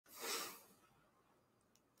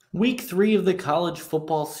Week 3 of the college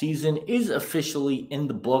football season is officially in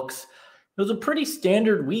the books. It was a pretty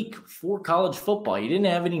standard week for college football. You didn't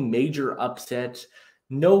have any major upsets,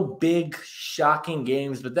 no big shocking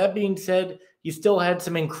games. But that being said, you still had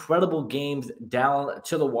some incredible games down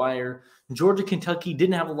to the wire. Georgia, Kentucky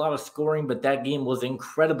didn't have a lot of scoring, but that game was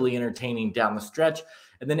incredibly entertaining down the stretch.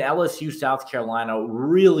 And then LSU, South Carolina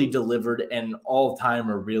really delivered an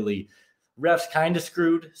all-timer, really. Refs kind of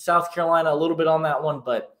screwed South Carolina a little bit on that one,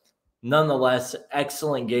 but nonetheless,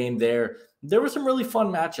 excellent game there. There were some really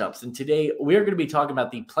fun matchups. And today we're going to be talking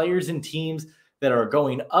about the players and teams that are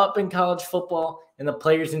going up in college football and the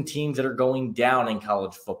players and teams that are going down in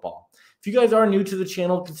college football. If you guys are new to the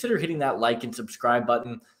channel, consider hitting that like and subscribe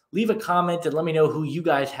button. Leave a comment and let me know who you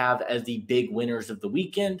guys have as the big winners of the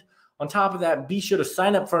weekend. On top of that, be sure to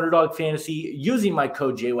sign up for Underdog Fantasy using my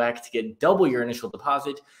code JWAC to get double your initial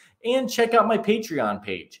deposit, and check out my Patreon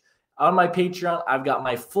page. On my Patreon, I've got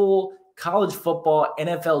my full college football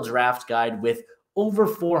NFL draft guide with over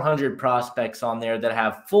 400 prospects on there that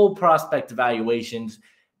have full prospect evaluations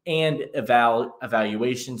and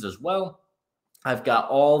evaluations as well. I've got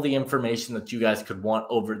all the information that you guys could want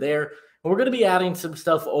over there. And we're going to be adding some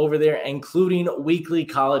stuff over there, including weekly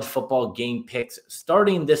college football game picks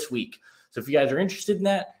starting this week. So if you guys are interested in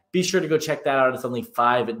that, be sure to go check that out. It's only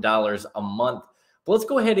 $5 a month. But let's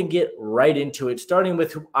go ahead and get right into it, starting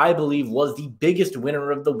with who I believe was the biggest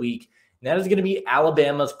winner of the week, and that is going to be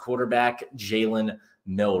Alabama's quarterback, Jalen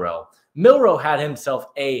Milroe. Milroe had himself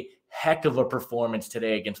a heck of a performance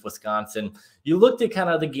today against Wisconsin. You looked at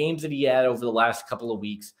kind of the games that he had over the last couple of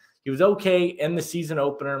weeks. He was okay in the season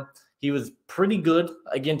opener. He was pretty good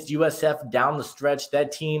against USF down the stretch.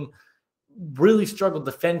 That team really struggled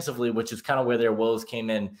defensively, which is kind of where their woes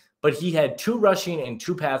came in. But he had 2 rushing and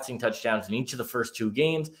 2 passing touchdowns in each of the first 2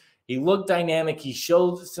 games. He looked dynamic. He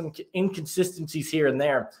showed some inconsistencies here and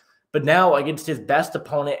there. But now against his best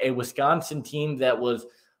opponent, a Wisconsin team that was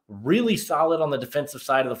really solid on the defensive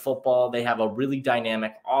side of the football, they have a really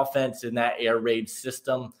dynamic offense in that air raid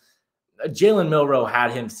system. Jalen Milroe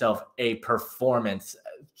had himself a performance,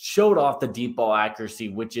 showed off the deep ball accuracy,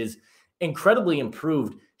 which is incredibly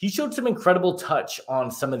improved. He showed some incredible touch on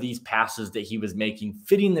some of these passes that he was making,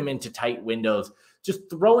 fitting them into tight windows, just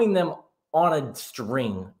throwing them on a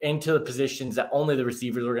string into the positions that only the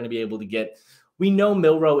receivers are going to be able to get. We know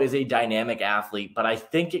Milroe is a dynamic athlete, but I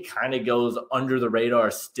think it kind of goes under the radar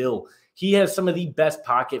still. He has some of the best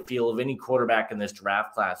pocket feel of any quarterback in this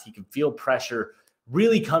draft class. He can feel pressure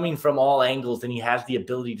really coming from all angles, and he has the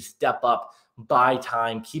ability to step up, buy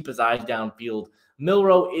time, keep his eyes downfield.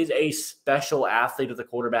 Milroe is a special athlete at the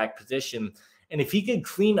quarterback position. And if he could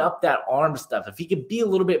clean up that arm stuff, if he could be a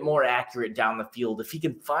little bit more accurate down the field, if he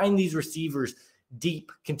could find these receivers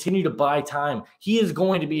deep, continue to buy time, he is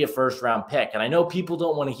going to be a first-round pick. And I know people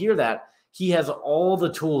don't want to hear that. He has all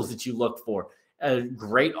the tools that you look for. A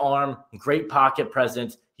great arm, great pocket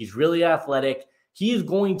presence. He's really athletic. He is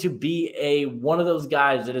going to be one of those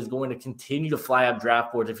guys that is going to continue to fly up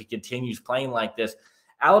draft boards if he continues playing like this.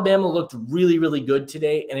 Alabama looked really, really good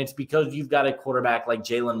today, and it's because you've got a quarterback like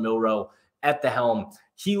Jalen Milroe at the helm.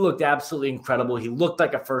 He looked absolutely incredible. He looked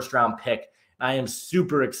like a first-round pick. I am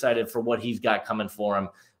super excited for what he's got coming for him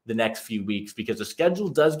the next few weeks because the schedule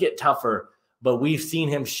does get tougher, but we've seen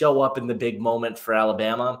him show up in the big moments for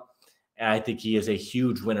Alabama, and I think he is a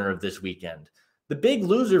huge winner of this weekend. The big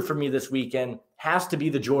loser for me this weekend has to be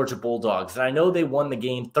the Georgia Bulldogs, and I know they won the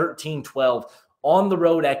game 13-12 on the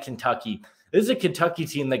road at Kentucky. This is a Kentucky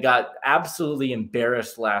team that got absolutely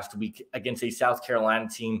embarrassed last week against a South Carolina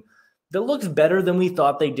team that looks better than we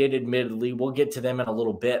thought they did, admittedly. We'll get to them in a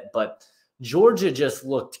little bit, but Georgia just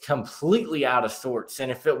looked completely out of sorts.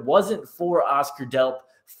 And if it wasn't for Oscar Delp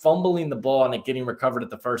fumbling the ball and it getting recovered at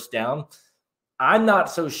the first down, I'm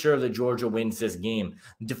not so sure that Georgia wins this game.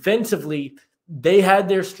 Defensively, they had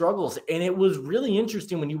their struggles, and it was really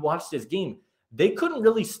interesting when you watched this game. They couldn't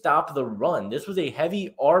really stop the run. This was a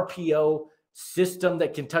heavy RPO system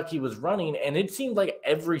that Kentucky was running, and it seemed like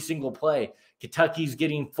every single play, Kentucky's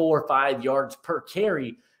getting 4 or 5 yards per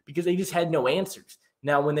carry because they just had no answers.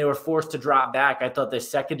 Now, when they were forced to drop back, I thought the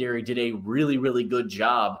secondary did a really, really good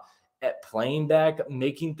job at playing back,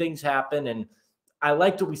 making things happen, and I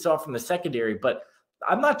liked what we saw from the secondary, but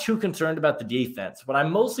I'm not too concerned about the defense. What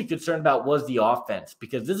I'm mostly concerned about was the offense,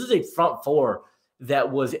 because this is a front four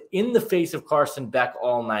that was in the face of Carson Beck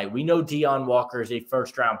all night. We know Deion Walker is a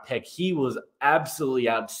first-round pick. He was absolutely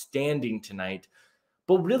outstanding tonight.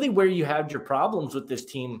 But really where you had your problems with this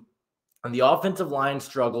team, and the offensive line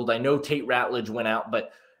struggled. I know Tate Ratledge went out,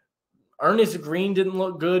 but Ernest Green didn't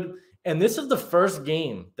look good. And this is the first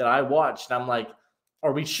game that I watched. I'm like,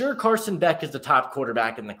 are we sure Carson Beck is the top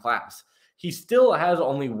quarterback in the class? He still has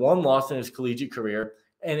only one loss in his collegiate career.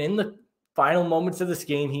 And in the final moments of this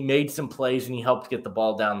game, he made some plays and he helped get the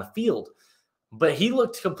ball down the field. But he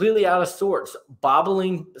looked completely out of sorts,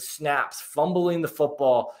 bobbling snaps, fumbling the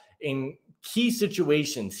football in key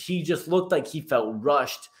situations. He just looked like he felt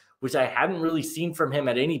rushed, which I hadn't really seen from him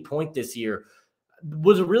at any point this year. It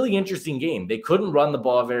was a really interesting game. They couldn't run the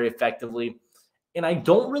ball very effectively. And I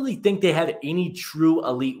don't really think they had any true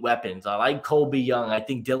elite weapons. I like Colby Young. I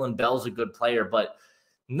think Dylan Bell's a good player, but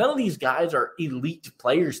none of these guys are elite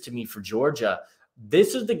players to me for Georgia.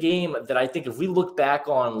 This is the game that I think if we look back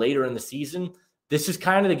on later in the season, this is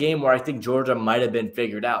kind of the game where I think Georgia might have been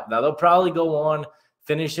figured out. Now, they'll probably go on,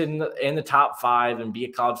 finish in the top 5 and be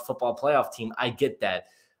a college football playoff team. I get that.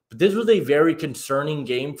 But this was a very concerning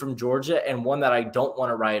game from Georgia and one that I don't want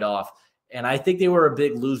to write off. And I think they were a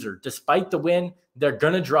big loser. Despite the win, they're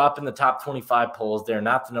going to drop in the top 25 polls. They're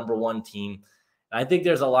not the number 1 team. And I think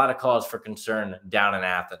there's a lot of cause for concern down in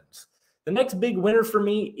Athens. The next big winner for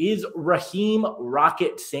me is Raheem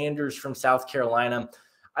Rocket Sanders from South Carolina.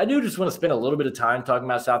 I do just want to spend a little bit of time talking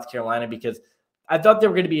about South Carolina because I thought they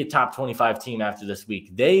were going to be a top 25 team after this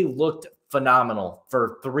week. They looked phenomenal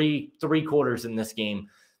for three quarters in this game.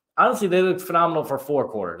 Honestly, they looked phenomenal for 4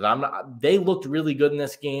 quarters. They looked really good in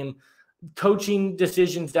this game. Coaching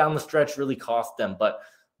decisions down the stretch really cost them, but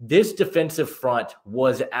this defensive front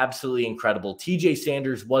was absolutely incredible. TJ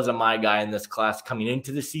Sanders wasn't my guy in this class coming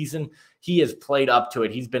into the season. He has played up to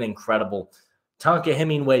it. He's been incredible. Tonka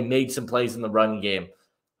Hemingway made some plays in the run game.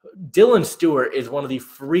 Dylan Stewart is one of the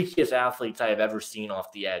freakiest athletes I have ever seen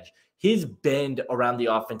off the edge. His bend around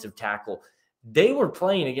the offensive tackle. They were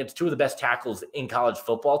playing against 2 of the best tackles in college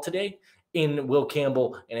football today in Will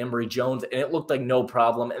Campbell and Emory Jones, and it looked like no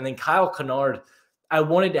problem. And then Kyle Kennard, I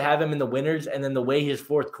wanted to have him in the winners, and then the way his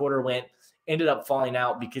 4th quarter went ended up falling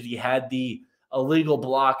out because he had the illegal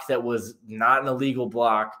block that was not an illegal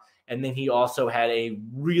block, and then he also had a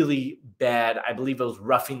really bad, I believe it was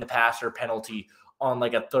roughing the passer penalty on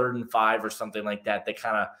like a 3rd and 5 or something like that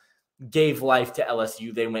kind of gave life to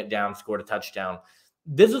LSU. They went down, scored a touchdown.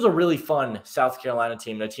 This was a really fun South Carolina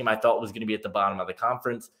team, a team I thought was going to be at the bottom of the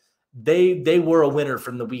conference. They were a winner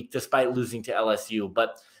from the week despite losing to LSU.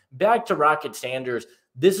 But back to Rocket Sanders,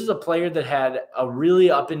 this is a player that had a really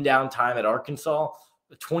up and down time at Arkansas.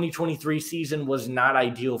 The 2023 season was not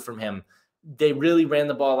ideal from him. They really ran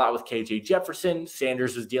the ball out with KJ Jefferson.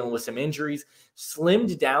 Sanders was dealing with some injuries,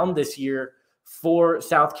 slimmed down this year for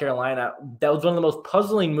South Carolina. That was one of the most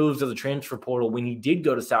puzzling moves of the transfer portal when he did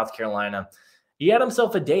go to South Carolina. He had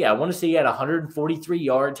himself a day. I want to say he had 143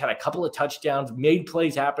 yards, had a couple of touchdowns, made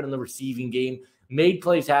plays happen in the receiving game, made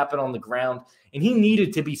plays happen on the ground, and he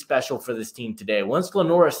needed to be special for this team today. Once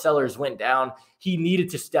Lenora Sellers went down, he needed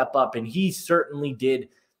to step up, and he certainly did.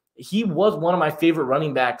 He was one of my favorite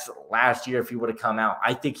running backs last year if he would have come out.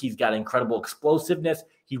 I think he's got incredible explosiveness.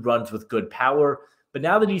 He runs with good power. But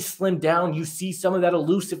now that he's slimmed down, you see some of that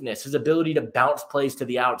elusiveness, his ability to bounce plays to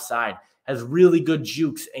the outside, has really good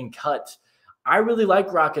jukes and cuts. I really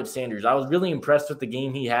like Rocket Sanders. I was really impressed with the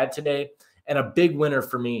game he had today, and a big winner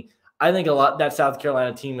for me. I think that South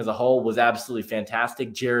Carolina team as a whole was absolutely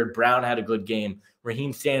fantastic. Jared Brown had a good game.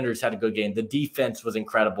 Raheem Sanders had a good game. The defense was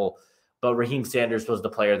incredible, but Raheem Sanders was the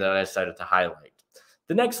player that I decided to highlight.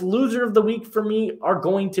 The next loser of the week for me are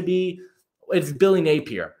going to be, it's Billy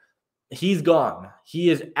Napier. He's gone. He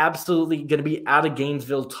is absolutely going to be out of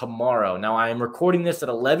Gainesville tomorrow. Now, I am recording this at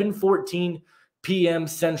 11:14 p.m.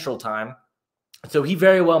 Central Time, so he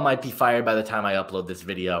very well might be fired by the time I upload this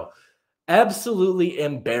video. Absolutely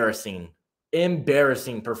embarrassing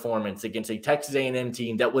performance against a Texas A&M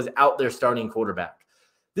team that was out their starting quarterback.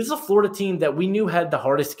 This is a Florida team that we knew had the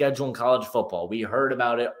hardest schedule in college football. We heard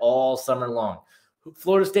about it all summer long.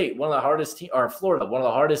 Florida State, one of the hardest Florida, one of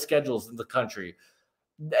the hardest schedules in the country.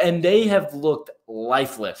 And they have looked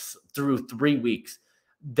lifeless through 3 weeks.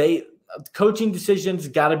 Coaching decisions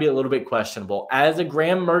got to be a little bit questionable. As a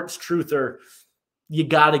Graham Mertz truther, you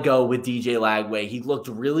got to go with DJ Lagway. He looked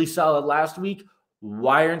really solid last week.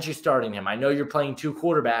 Why aren't you starting him? I know you're playing 2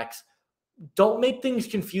 quarterbacks. Don't make things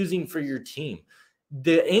confusing for your team.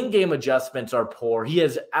 The in-game adjustments are poor. He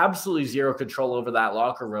has absolutely zero control over that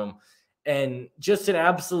locker room. And just an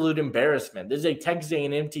absolute embarrassment. This is a Texas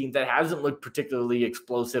A&M team that hasn't looked particularly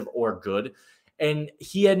explosive or good, and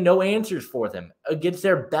he had no answers for them against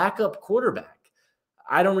their backup quarterback.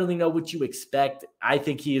 I don't really know what you expect. I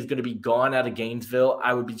think he is going to be gone out of Gainesville.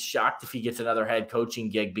 I would be shocked if he gets another head coaching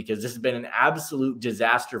gig because this has been an absolute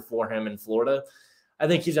disaster for him in Florida. I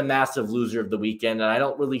think he's a massive loser of the weekend, and I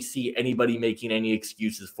don't really see anybody making any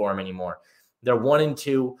excuses for him anymore. They're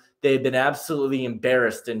 1-2. They've been absolutely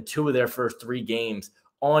embarrassed in 2 of their first 3 games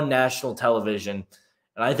on national television.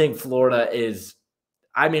 And I think Florida is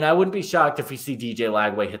 – I mean, I wouldn't be shocked if we see DJ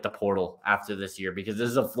Lagway hit the portal after this year, because this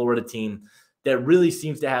is a Florida team that really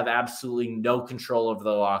seems to have absolutely no control over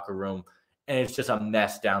the locker room, and it's just a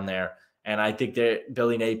mess down there. And I think that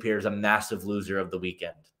Billy Napier is a massive loser of the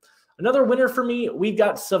weekend. Another winner for me, we've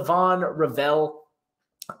got Savon Ravel.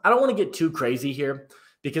 I don't want to get too crazy here,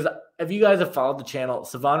 because if you guys have followed the channel,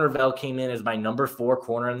 Savon Ravel came in as my number 4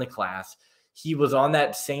 corner in the class. He was on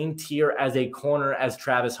that same tier as a corner as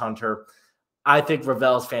Travis Hunter. I think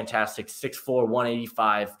Ravel's fantastic. 6'4",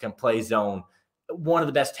 185, can play zone. One of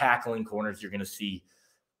the best tackling corners you're going to see.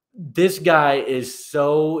 This guy is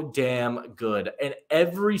so damn good. And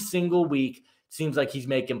every single week, it seems like he's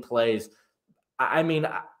making plays. I mean,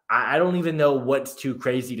 I don't even know what's too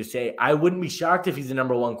crazy to say. I wouldn't be shocked if he's the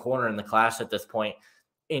number 1 corner in the class at this point.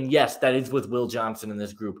 And yes, that is with Will Johnson in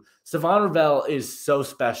this group. Savon Ravel is so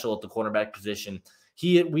special at the cornerback position.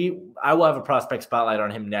 I will have a prospect spotlight on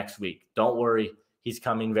him next week. Don't worry. He's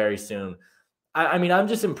coming very soon. I mean, I'm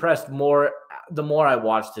just impressed the more I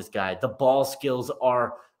watch this guy. The ball skills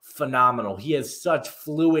are phenomenal. He has such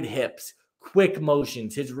fluid hips, quick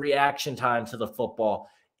motions. His reaction time to the football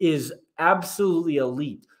is absolutely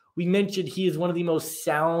elite. We mentioned he is one of the most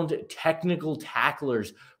sound technical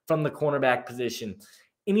tacklers from the cornerback position.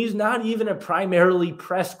 And he's not even a primarily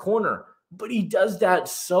press corner, but he does that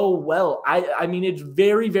so well. I mean, it's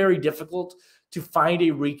very, very difficult to find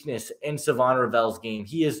a weakness in Savon Ravel's game.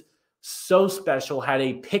 He is so special. Had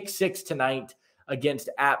a pick 6 tonight against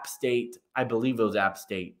App State. I believe it was App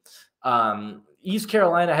State. East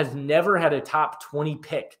Carolina has never had a top 20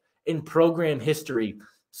 pick in program history.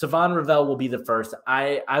 Savon Ravel will be the first.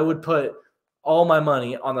 I would put all my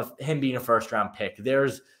money on him being a first-round pick.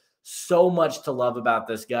 There's so much to love about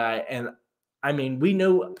this guy. And, I mean, we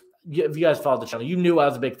knew – if you guys followed the channel, you knew I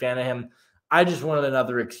was a big fan of him. I just wanted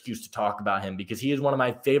another excuse to talk about him, because he is one of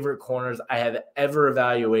my favorite corners I have ever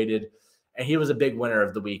evaluated, and he was a big winner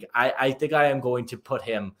of the week. I think I am going to put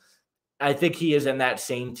him – I think he is in that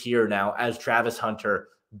same tier now as Travis Hunter,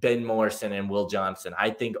 Ben Morrison, and Will Johnson.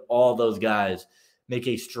 I think all those guys make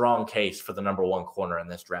a strong case for the number 1 corner in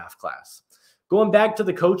this draft class. Going back to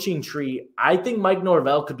the coaching tree, I think Mike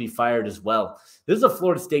Norvell could be fired as well. This is a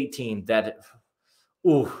Florida State team that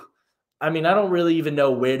I mean, I don't really even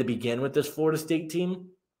know where to begin with this Florida State team,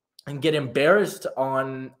 and get embarrassed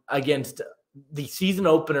against the season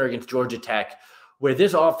opener against Georgia Tech, where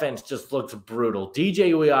this offense just looks brutal.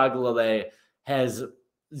 DJ Uiagalelei has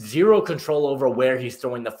zero control over where he's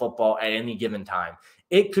throwing the football at any given time.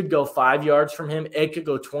 It could go 5 yards from him. It could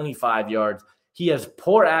go 25 yards. He has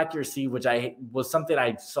poor accuracy, which was something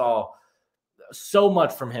I saw so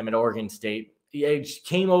much from him at Oregon State. He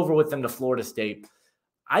came over with them to Florida State.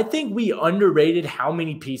 I think we underrated how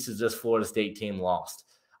many pieces this Florida State team lost.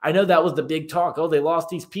 I know that was the big talk. Oh, they lost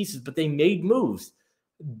these pieces, but they made moves.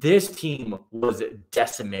 This team was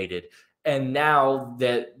decimated. And now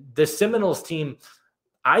that the Seminoles team,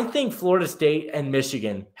 I think Florida State and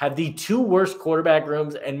Michigan have the 2 worst quarterback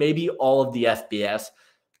rooms and maybe all of the FBS.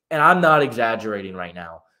 And I'm not exaggerating right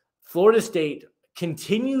now. Florida State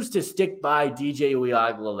continues to stick by DJ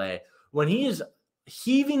Uiagalelei when he is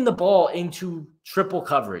heaving the ball into triple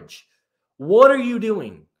coverage. What are you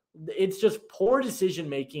doing? It's just poor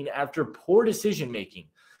decision-making after poor decision-making.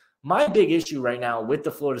 My big issue right now with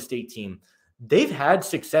the Florida State team, they've had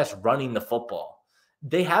success running the football.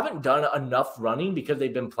 They haven't done enough running because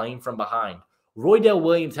they've been playing from behind. Roydell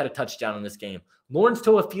Williams had a touchdown in this game. Lawrence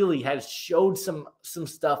Toafili has showed some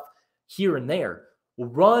stuff here and there.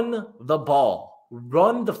 Run the ball.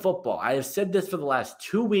 Run the football. I have said this for the last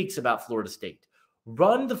 2 weeks about Florida State.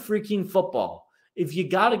 Run the freaking football. If you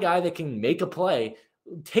got a guy that can make a play,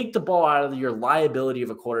 take the ball out of your liability of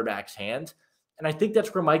a quarterback's hands. And I think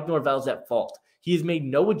that's where Mike Norvell's at fault. He has made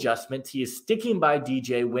no adjustments. He is sticking by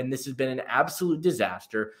DJ when this has been an absolute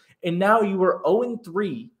disaster. And now you are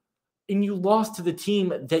 0-3 and you lost to the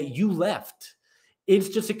team that you left. It's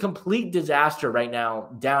just a complete disaster right now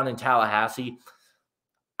down in Tallahassee.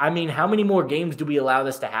 I mean, how many more games do we allow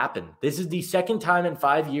this to happen? This is the second time in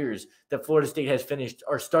 5 years that Florida State has finished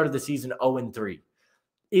or started the season 0-3.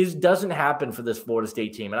 It doesn't happen for this Florida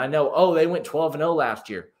State team. And I know, they went 12-0 last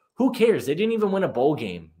year. Who cares? They didn't even win a bowl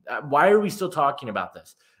game. Why are we still talking about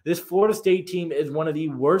this? This Florida State team is one of the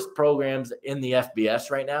worst programs in the FBS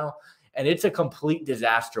right now, and it's a complete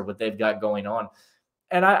disaster what they've got going on.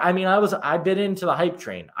 And I bit into the hype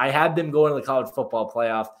train. I had them going to the college football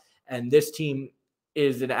playoff, and this team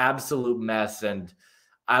is an absolute mess, and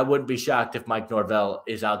I wouldn't be shocked if Mike Norvell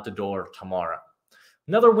is out the door tomorrow.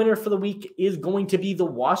 Another winner for the week is going to be the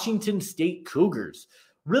Washington State Cougars.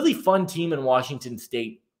 Really fun team in Washington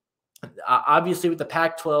State. Obviously, with the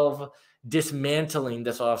Pac-12 dismantling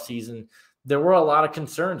this offseason, there were a lot of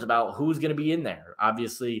concerns about who's going to be in there.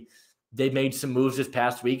 Obviously, they made some moves this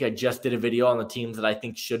past week. I just did a video on the teams that I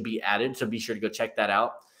think should be added, so be sure to go check that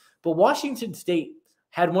out. But Washington State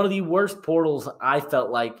had one of the worst portals, I felt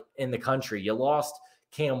like, in the country. You lost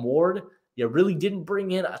Cam Ward. You really didn't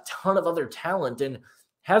bring in a ton of other talent, and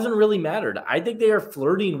hasn't really mattered. I think they are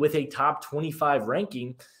flirting with a top 25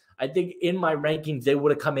 ranking. I think in my rankings, they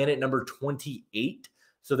would have come in at number 28.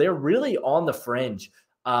 So they're really on the fringe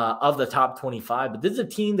of the top 25. But this is a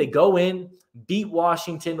team, they go in, beat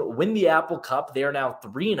Washington, win the Apple Cup. They are now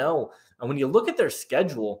 3-0. And when you look at their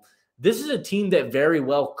schedule, this is a team that very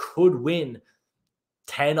well could win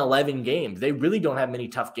 10, 11 games. They really don't have many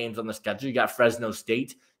tough games on the schedule. You got Fresno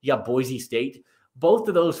State, you got Boise State. Both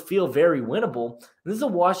of those feel very winnable. This is a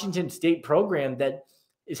Washington State program that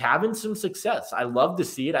is having some success. I love to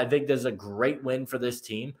see it. I think there's a great win for this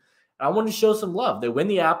team. I want to show some love. They win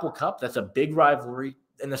the Apple Cup. That's a big rivalry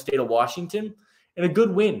in the state of Washington, and a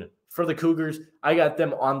good win for the Cougars. I got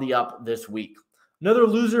them on the up this week. Another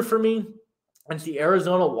loser for me, it's the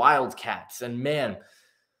Arizona Wildcats. And man,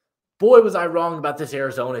 boy, was I wrong about this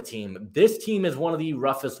Arizona team. This team is one of the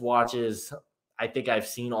roughest watches I think I've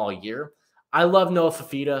seen all year. I love Noah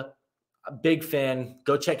Fafita. A big fan.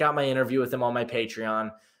 Go check out my interview with him on my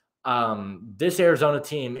Patreon. This Arizona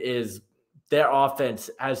team their offense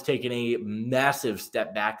has taken a massive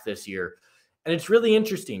step back this year. And it's really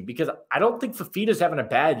interesting because I don't think Fafita's having a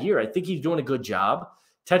bad year. I think he's doing a good job.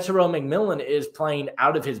 Tetsuo McMillan is playing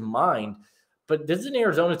out of his mind. But this is an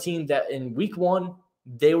Arizona team that in week 1,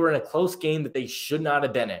 they were in a close game that they should not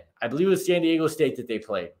have been in. I believe it was San Diego State that they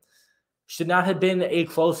played. Should not have been a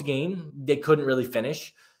close game. They couldn't really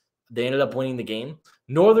finish. They ended up winning the game.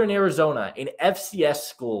 Northern Arizona, an FCS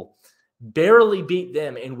school, barely beat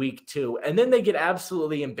them in week 2. And then they get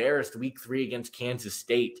absolutely embarrassed week 3 against Kansas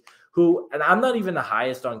State, who, and I'm not even the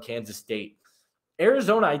highest on Kansas State.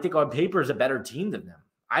 Arizona, I think on paper, is a better team than them.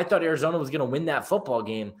 I thought Arizona was going to win that football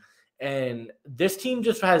game. And this team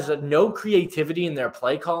just has no creativity in their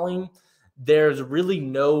play calling. There's really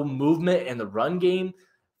no movement in the run game.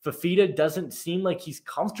 Fafita doesn't seem like he's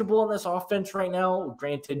comfortable in this offense right now.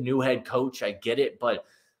 Granted, new head coach, I get it, but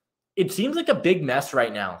it seems like a big mess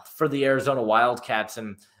right now for the Arizona Wildcats,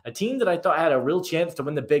 and a team that I thought had a real chance to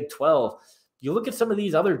win the Big 12. You look at some of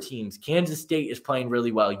these other teams. Kansas State is playing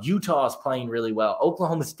really well. Utah is playing really well.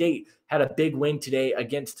 Oklahoma State had a big win today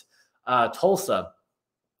against Tulsa.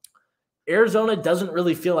 Arizona doesn't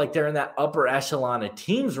really feel like they're in that upper echelon of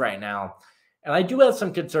teams right now, and I do have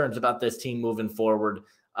some concerns about this team moving forward.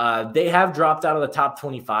 They have dropped out of the top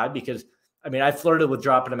 25 because, I mean, I flirted with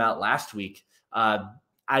dropping them out last week.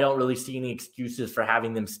 I don't really see any excuses for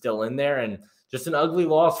having them still in there, and just an ugly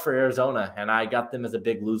loss for Arizona, and I got them as a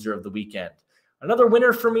big loser of the weekend. Another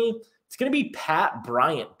winner for me, it's going to be Pat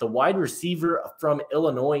Bryant, the wide receiver from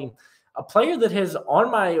Illinois, a player that has on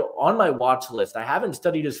my watch list. I haven't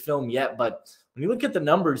studied his film yet, but when you look at the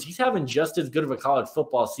numbers, he's having just as good of a college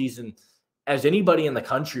football season as anybody in the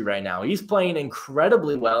country right now. He's playing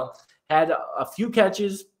incredibly well, had a few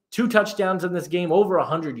catches, 2 touchdowns in this game, over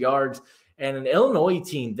 100 yards, and an Illinois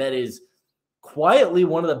team that is quietly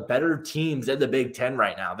one of the better teams in the Big Ten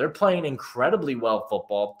right now. They're playing incredibly well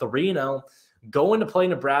football, 3-0, going to play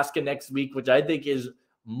Nebraska next week, which I think is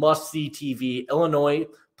must-see TV. Illinois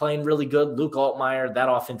playing really good. Luke Altmaier,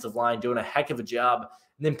 that offensive line, doing a heck of a job.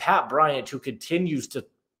 And then Pat Bryant, who continues to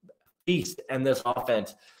feast in this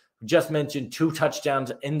offense. Just mentioned 2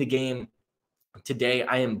 touchdowns in the game today.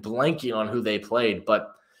 I am blanking on who they played,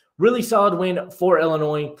 but really solid win for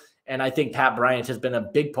Illinois. And I think Pat Bryant has been a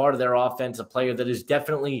big part of their offense, a player that has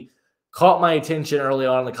definitely caught my attention early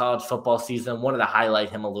on in the college football season. Wanted to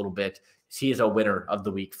highlight him a little bit. He is a winner of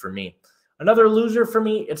the week for me. Another loser for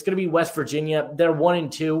me, it's going to be West Virginia. They're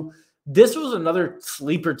 1-2. This was another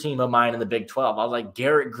sleeper team of mine in the Big 12. I was like,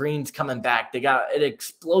 Garrett Green's coming back. They got an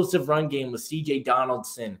explosive run game with C.J.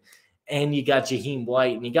 Donaldson, and you got Jaheim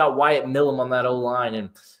White, and you got Wyatt Millum on that O-line, and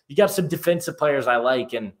you got some defensive players I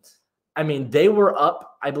like. And, I mean, they were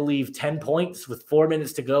up, I believe, 10 points with 4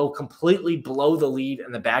 minutes to go, completely blow the lead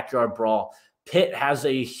in the backyard brawl. Pitt has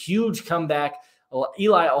a huge comeback.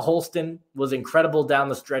 Eli Holston was incredible down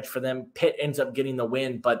the stretch for them. Pitt ends up getting the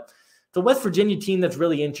win, but the West Virginia team, that's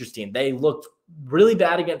really interesting. They looked really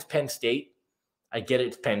bad against Penn State. I get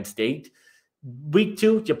it's Penn State. Week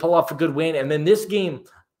 2, you pull off a good win. And then this game,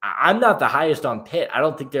 I'm not the highest on Pitt. I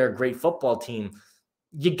don't think they're a great football team.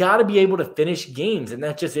 You got to be able to finish games, and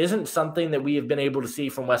that just isn't something that we have been able to see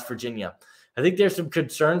from West Virginia. I think there's some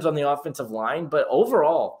concerns on the offensive line, but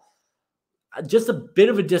overall, just a bit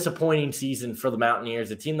of a disappointing season for the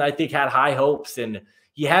Mountaineers, a team that I think had high hopes, and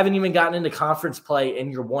you haven't even gotten into conference play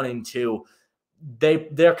and you're 1-2.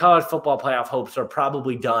 Their college football playoff hopes are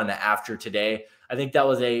probably done after today. I think that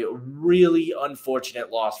was a really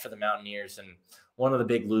unfortunate loss for the Mountaineers and one of the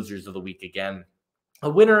big losers of the week again. A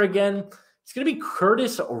winner again, it's going to be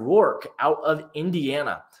Curtis Rourke out of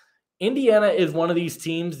Indiana. Indiana is one of these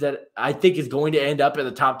teams that I think is going to end up in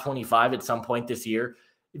the top 25 at some point this year.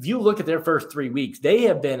 If you look at their first 3 weeks, they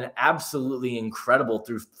have been absolutely incredible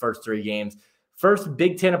through the first 3 games. First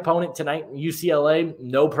Big Ten opponent tonight, UCLA,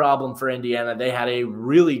 no problem for Indiana. They had a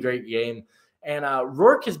really great game. And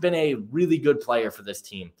Rourke has been a really good player for this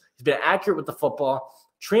team. He's been accurate with the football.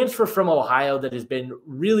 Transfer from Ohio that has been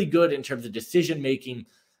really good in terms of decision-making.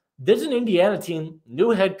 There's an Indiana team,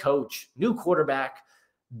 new head coach, new quarterback.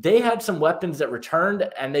 They had some weapons that returned,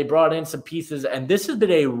 and they brought in some pieces. And this has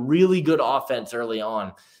been a really good offense early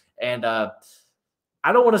on. And I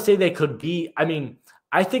don't want to say they could beat – I mean,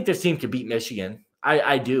 I think this team could beat Michigan.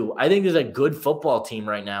 I do. I think there's a good football team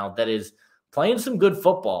right now that is playing some good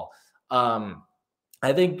football.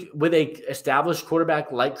 I think with a established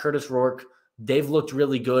quarterback like Curtis Rourke, they've looked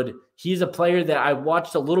really good. He's a player that I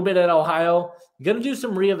watched a little bit at Ohio. I'm going to do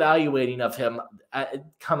some reevaluating of him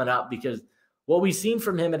coming up because what we've seen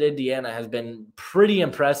from him at Indiana has been pretty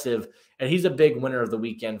impressive, and he's a big winner of the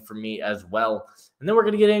weekend for me as well. And then we're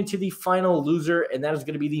going to get into the final loser, and that is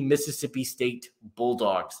going to be the Mississippi State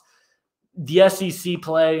Bulldogs. The SEC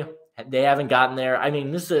play, they haven't gotten there. I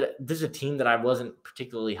mean, this is a team that I wasn't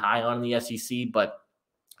particularly high on in the SEC, but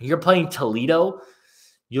you're playing Toledo.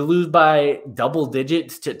 You lose by double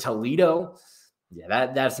digits to Toledo.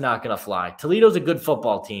 Yeah, that's not going to fly. Toledo's a good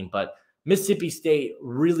football team, but Mississippi State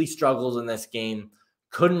really struggles in this game.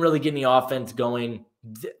 Couldn't really get any offense going.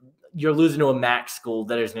 You're losing to a MAC school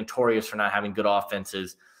that is notorious for not having good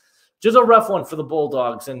offenses. Just a rough one for the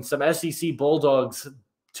Bulldogs, and some SEC Bulldogs.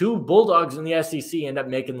 2 Bulldogs in the SEC end up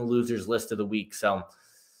making the losers list of the week. So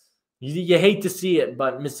you hate to see it,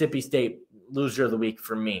 but Mississippi State loser of the week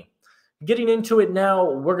for me. Getting into it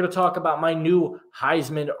now, we're going to talk about my new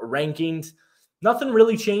Heisman rankings. Nothing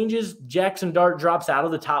really changes. Jackson Dart drops out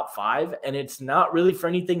of the top 5, and it's not really for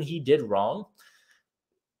anything he did wrong.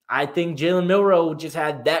 I think Jalen Milroe just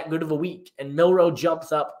had that good of a week, and Milroe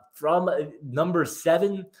jumps up from number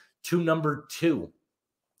 7 to number 2.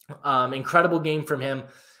 Incredible game from him.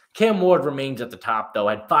 Cam Ward remains at the top, though.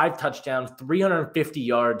 Had 5 touchdowns, 350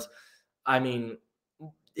 yards. I mean,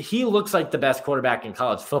 he looks like the best quarterback in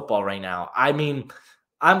college football right now. I mean,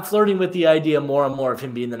 I'm flirting with the idea more and more of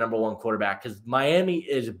him being the number 1 quarterback because Miami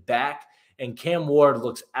is back, and Cam Ward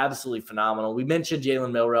looks absolutely phenomenal. We mentioned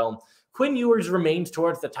Jalen Milroe. Quinn Ewers remains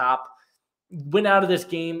towards the top. Went out of this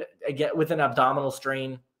game again with an abdominal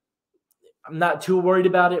strain. I'm not too worried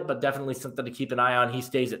about it, but definitely something to keep an eye on. He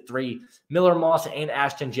stays at 3. Miller Moss and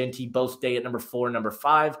Ashton Genty both stay at number 4 and number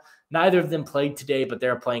 5. Neither of them played today, but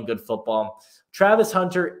they're playing good football. Travis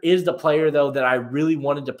Hunter is the player, though, that I really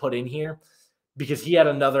wanted to put in here because he had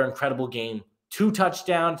another incredible game. 2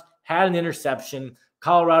 touchdowns, had an interception.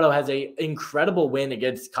 Colorado has an incredible win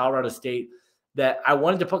against Colorado State that I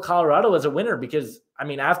wanted to put Colorado as a winner because, I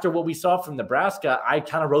mean, after what we saw from Nebraska, I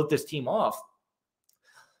kind of wrote this team off.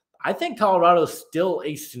 I think Colorado's still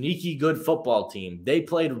a sneaky good football team. They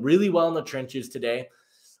played really well in the trenches today.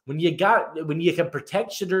 When you can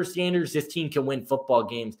protect Shedeur Sanders, this team can win football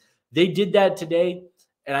games. They did that today,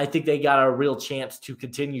 and I think they got a real chance to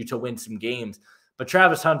continue to win some games. But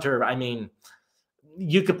Travis Hunter, I mean,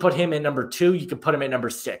 you could put him at number 2. You could put him at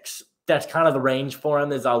number 6. That's kind of the range for him.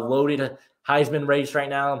 There's a loaded Heisman race right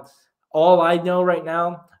now. All I know right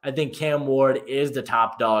now, I think Cam Ward is the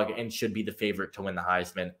top dog and should be the favorite to win the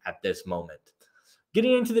Heisman at this moment.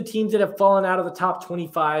 Getting into the teams that have fallen out of the top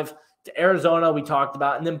 25, to Arizona we talked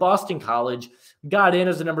about, and then Boston College got in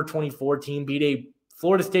as a number 24 team, beat a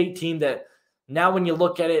Florida State team that now when you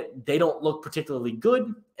look at it, they don't look particularly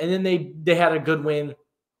good. And then they had a good win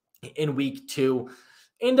in week 2.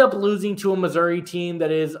 End up losing to a Missouri team that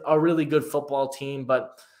is a really good football team,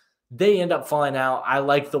 but they end up falling out. I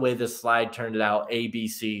like the way this slide turned it out.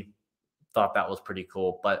 ABC thought that was pretty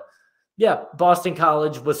cool. But yeah, Boston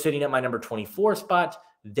College was sitting at my number 24 spot.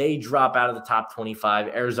 They drop out of the top 25.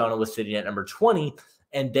 Arizona was sitting at number 20,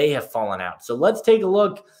 and they have fallen out. So let's take a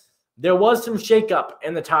look. There was some shakeup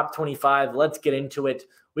in the top 25. Let's get into it.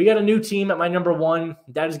 We got a new team at my number 1.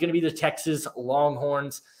 That is going to be the Texas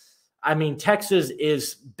Longhorns. I mean, Texas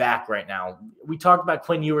is back right now. We talked about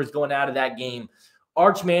Quinn Ewers going out of that game.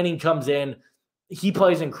 Arch Manning comes in. He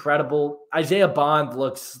plays incredible. Isaiah Bond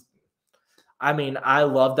looks I mean, I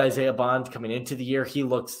loved Isaiah Bond coming into the year. He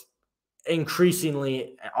looks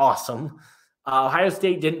increasingly awesome. Ohio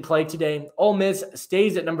State didn't play today. Ole Miss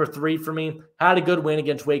stays at number 3 for me. Had a good win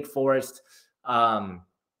against Wake Forest. I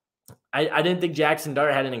didn't think Jackson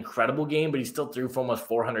Dart had an incredible game, but he still threw for almost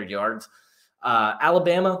 400 yards.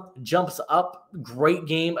 Alabama jumps up. Great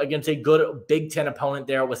game against a good Big Ten opponent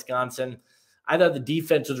there at Wisconsin. I thought the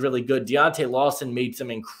defense was really good. Deontay Lawson made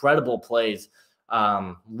some incredible plays.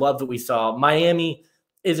 Love that we saw. Miami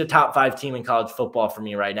is a top 5 team in college football for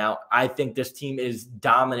me right now. I think this team is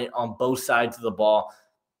dominant on both sides of the ball.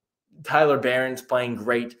 Tyler Barron's playing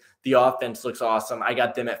great. The offense looks awesome. I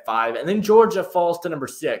got them at 5. And then Georgia falls to number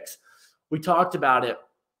 6. We talked about it.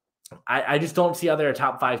 I just don't see how they're a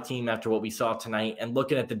top 5 team after what we saw tonight. And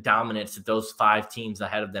looking at the dominance that those 5 teams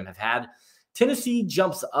ahead of them have had, Tennessee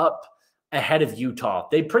jumps up ahead of Utah.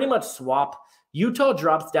 They pretty much swap. Utah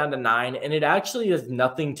drops down to 9, and it actually has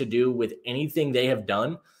nothing to do with anything they have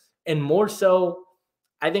done. And more so,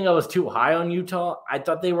 I think I was too high on Utah. I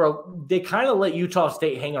thought they kind of let Utah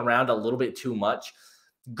State hang around a little bit too much.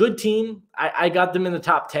 Good team. I got them in the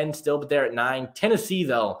top 10 still, but they're at 9. Tennessee,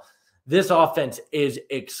 though, this offense is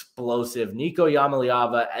explosive. Nico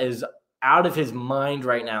Yamaliava is out of his mind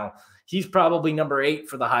right now. He's probably number 8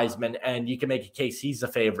 for the Heisman, and you can make a case he's the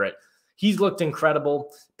favorite. He's looked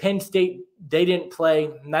incredible. Penn State, they didn't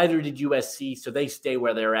play. Neither did USC, so they stay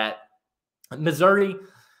where they're at. Missouri,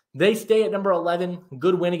 they stay at number 11.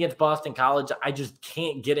 Good win against Boston College. I just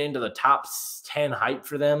can't get into the top 10 hype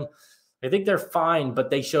for them. I think they're fine,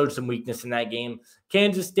 but they showed some weakness in that game.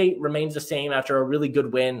 Kansas State remains the same after a really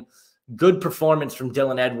good win. Good performance from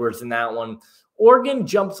Dylan Edwards in that one. Oregon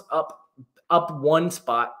jumps up 1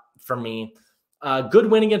 spot for me. Good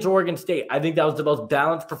win against Oregon State. I think that was the most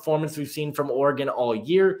balanced performance we've seen from Oregon all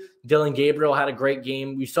year. Dylan Gabriel had a great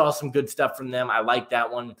game. We saw some good stuff from them. I like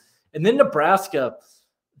that one. And then Nebraska.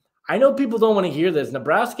 I know people don't want to hear this.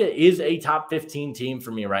 Nebraska is a top 15 team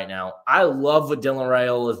for me right now. I love what Dylan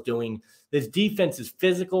Raiola is doing. This defense is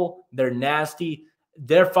physical. They're nasty.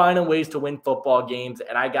 They're finding ways to win football games,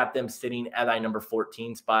 and I got them sitting at my number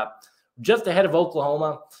 14 spot, just ahead of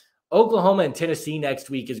Oklahoma. Oklahoma and Tennessee next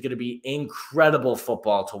week is going to be incredible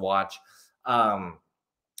football to watch.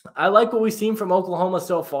 I like what we've seen from Oklahoma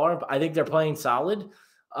so far. But I think they're playing solid.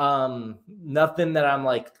 Nothing that I'm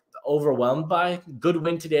like overwhelmed by. Good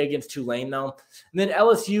win today against Tulane, though. And then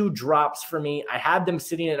LSU drops for me. I had them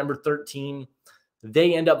sitting at number 13.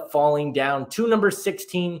 They end up falling down to number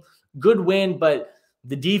 16. Good win, but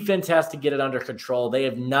the defense has to get it under control. They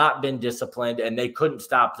have not been disciplined, and they couldn't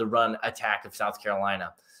stop the run attack of South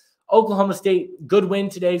Carolina. Oklahoma State, good win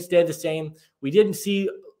today, stay the same. We didn't see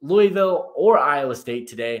Louisville or Iowa State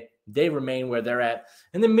today. They remain where they're at.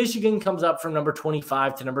 And then Michigan comes up from number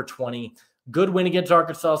 25 to number 20. Good win against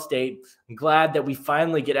Arkansas State. I'm glad that we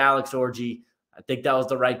finally get Alex Orji. I think that was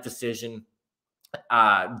the right decision.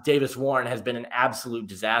 Davis Warren has been an absolute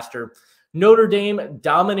disaster. Notre Dame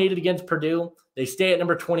dominated against Purdue. They stay at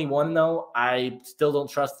number 21, though. I still don't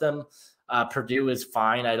trust them. Purdue is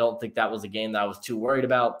fine. I don't think that was a game that I was too worried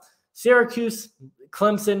about. Syracuse,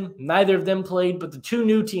 Clemson, neither of them played, but the 2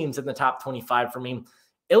 new teams in the top 25 for me.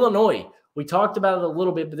 Illinois, we talked about it a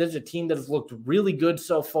little bit, but this is a team that has looked really good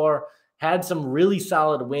so far, had some really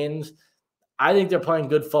solid wins. I think they're playing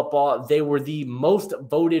good football. They were the most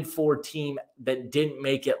voted for team that didn't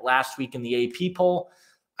make it last week in the AP poll.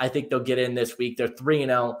 I think they'll get in this week. They're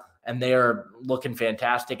 3-0, and they are looking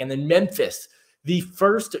fantastic. And then Memphis, the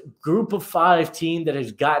first group of 5 team that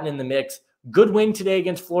has gotten in the mix. Good win today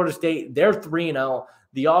against Florida State. They're 3-0.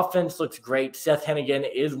 The offense looks great. Seth Hennigan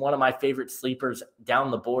is one of my favorite sleepers down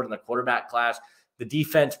the board in the quarterback class. The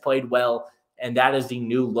defense played well, and that is the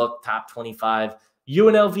new look top 25.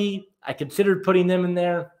 UNLV, I considered putting them in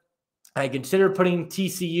there. I considered putting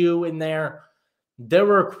TCU in there. There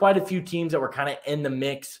were quite a few teams that were kind of in the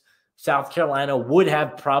mix. South Carolina would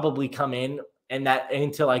have probably come in and that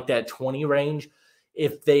into like that 20 range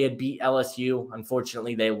if they had beat LSU.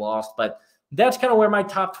 Unfortunately, they lost, but that's kind of where my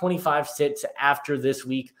top 25 sits after this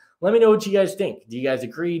week. Let me know what you guys think. Do you guys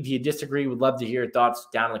agree? Do you disagree? Would love to hear your thoughts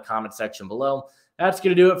down in the comment section below. That's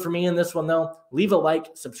going to do it for me in this one, though. Leave a like,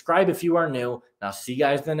 subscribe if you are new, and I'll see you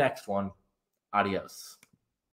guys in the next one. Adios.